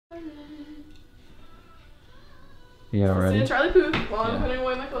Yeah, already. See Charlie Puth while I'm putting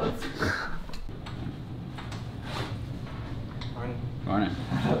away my clothes. Morning.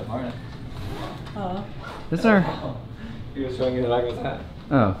 Morning. Oh. This is our... He was showing you the back of his hat.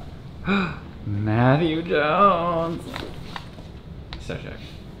 Oh. Matthew Jones. So sick.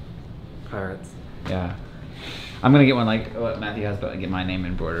 Pirates. Yeah. I'm gonna get one like what Matthew has, but get my name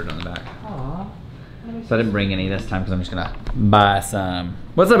embroidered on the back. Aww. So I didn't bring any this time because I'm just gonna buy some.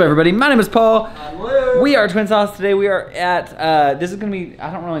 What's up, everybody? My name is Paul. I'm Lou. We are TwinSauce. Today we are at, this is gonna be,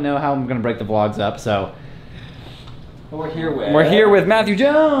 I don't really know how I'm gonna break the vlogs up, so. We're here with... We're here with Matthew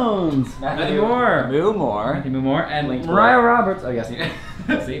Jones. Matthew Moo Moore. Matthew Moo Moore. And Linked Moriah Roberts. Oh, yes.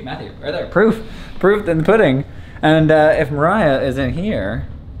 See, Matthew, right there. Proof in the pudding. And if Moriah is in here,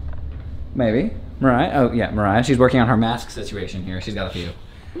 maybe. Moriah, oh yeah, Moriah. She's working on her mask situation here. She's got a few.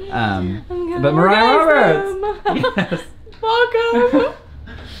 But Moriah Roberts. Yes. Welcome.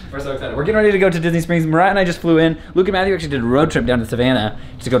 We're so excited. We're getting ready to go to Disney Springs. Mariah and I just flew in. Luke and Matthew actually did a road trip down to Savannah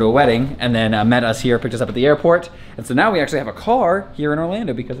to go to a wedding, and then met us here, picked us up at the airport. And so now we actually have a car here in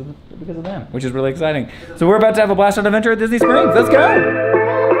Orlando because of them, which is really exciting. So we're about to have a blast out adventure at Disney Springs. Let's go!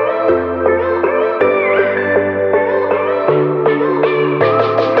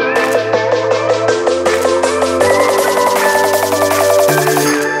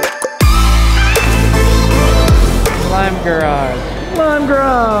 Lime Garage. Lime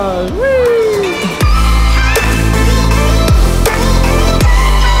Garage! Whee!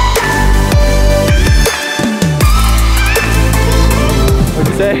 What'd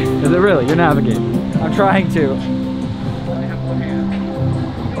you say? Is it really? You're navigating. I'm trying to. I have one hand.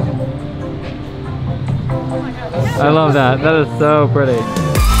 I love that. That is so pretty.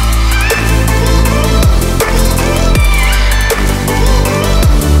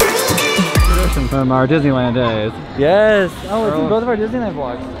 From our Disneyland days. Yes! Oh, it's in both of our Disneyland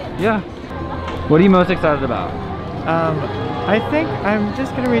vlogs. Yeah. What are you most excited about? I think I'm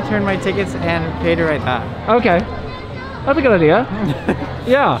just gonna return my tickets and pay to ride that. Okay. That's a good idea.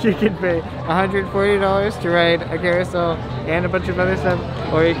 Yeah. You can pay $140 to ride a carousel and a bunch of other stuff,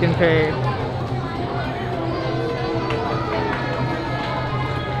 or you can pay...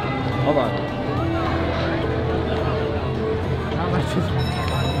 Hold on. How much is...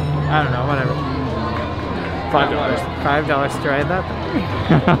 I don't know, whatever. $5 to ride that thing.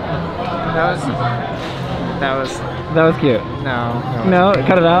 That was cute. No.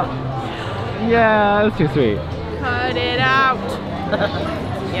 Cut it out. Yeah, that's too sweet. Cut it out.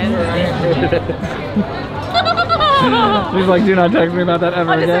 She's like, do not text me about that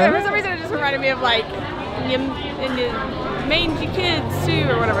ever again. For some reason, it just reminded me of like mangy kids too,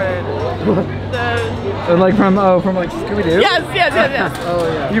 or whatever. Like from like Scooby-Doo? Yes. Oh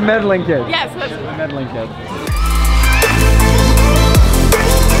yeah. You meddling kid. Yes, that's it. Meddling kid.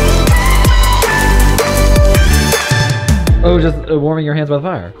 Oh, just warming your hands by the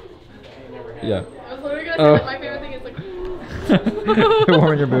fire. Yeah. I was literally gonna say that my favorite thing is like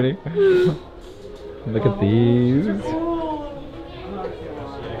warming your booty. Look at these.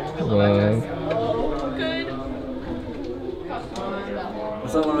 Wow.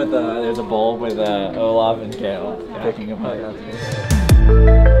 Someone with there's a bowl with Olaf and Gail picking them up.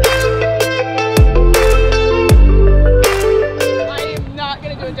 I am not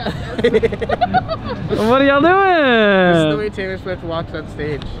gonna do it justice. What are y'all doing? This is the way Taylor Swift walks on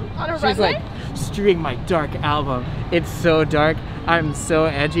stage. On a She's runway? like, streaming my dark album. It's so dark. I'm so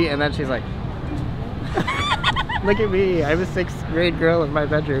edgy. And then she's like, look at me. I'm a 6th grade girl in my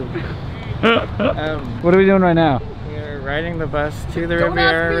bedroom. What are we doing right now? We're riding the bus to the Don't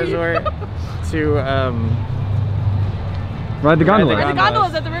Riviera ask me. Resort to Ride the gondola. The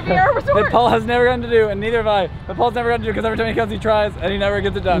gondolas at the Riviera Resort. That Paul has never gotten to do, and neither have I. But Paul's never gotten to do because every time he comes, he tries, and he never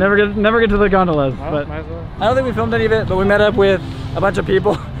gets it done. Never get to the gondolas. well, But might as well. I don't think we filmed any of it, but we met up with a bunch of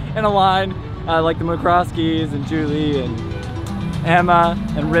people in a line, like the McCroskeys and Julie and Emma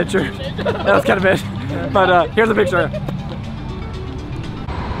and Richard. That was kind of it. But here's a picture.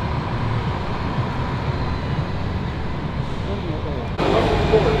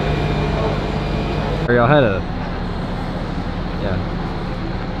 Where y'all headed? Yeah.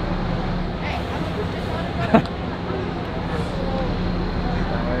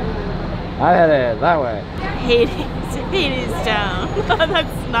 I headed that way. Hadestown.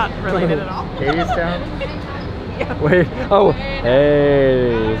 That's not related at all. Hadestown? Yeah. Wait. Oh.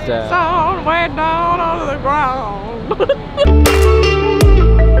 Hey. Down, way down on the ground.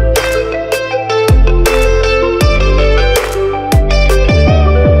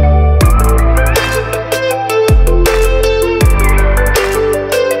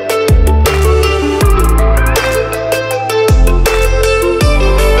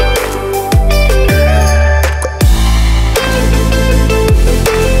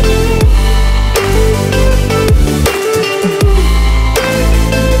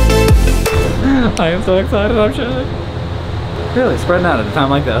 I'm so excited, I'm shy. Really, spreading out at a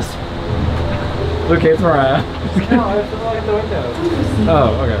time like this. Look, it's Moriah. No, I have to look at the window.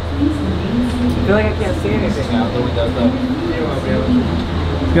 Oh, okay. I feel like I can't see anything out the window, though.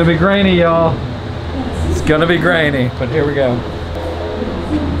 It's gonna be grainy, y'all. It's gonna be grainy, but here we go.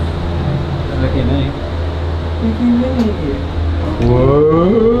 Look at me.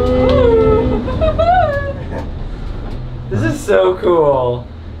 Whoa! This is so cool.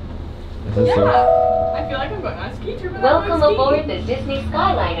 This is so. I feel like I'm going on a ski trip. Welcome aboard the Disney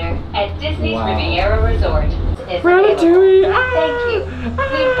Skyliner at Disney's Riviera Resort. Ratatouille! Thank you.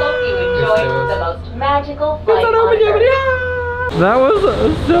 We hope you enjoyed the most magical flight on Earth. That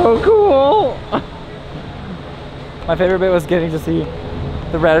was so cool! My favorite bit was getting to see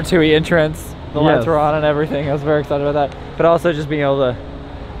the Ratatouille entrance. The lights were on and everything. I was very excited about that. But also just being able to...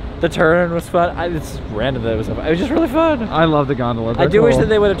 The turn was fun. It's random that it was so fun. It was just really fun. I love the gondola. I do wish that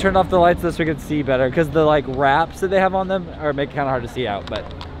they would have turned off the lights so we could see better, because the like wraps that they have on them are make it kind of hard to see out, but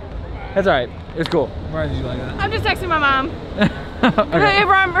it's all right. It's cool. Why did you like that? I'm just texting my mom. Okay. It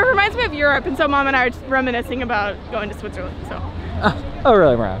reminds me of Europe, and so Mom and I are just reminiscing about going to Switzerland. So. Oh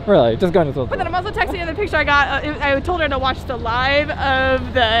really, Mariah? Really? Just going to Switzerland? But then I'm also texting in the picture I got. I told her to watch the live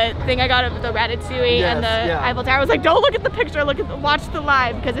of the thing I got of the Ratatouille and the Eiffel Tower. I was like, don't look at the picture. Watch the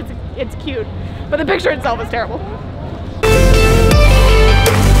live because it's cute. But the picture itself is terrible.